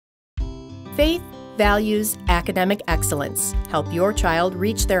Faith, values, academic excellence. Help your child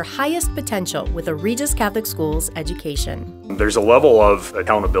reach their highest potential with a Regis Catholic Schools education. There's a level of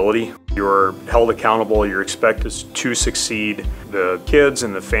accountability. You're held accountable, you're expected to succeed. The kids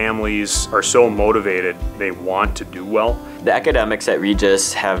and the families are so motivated, they want to do well. The academics at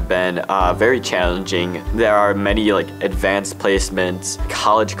Regis have been very challenging. There are many advanced placements,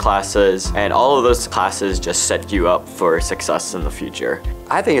 college classes, and all of those classes just set you up for success in the future.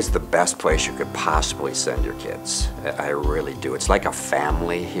 I think it's the best place you could possibly send your kids. I really do. It's like a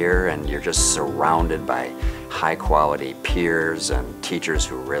family here, and you're just surrounded by high-quality peers and teachers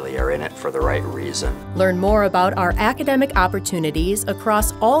who really are in it for the right reason. Learn more about our academic opportunities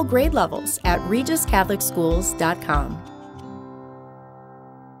across all grade levels at regiscatholicschools.com.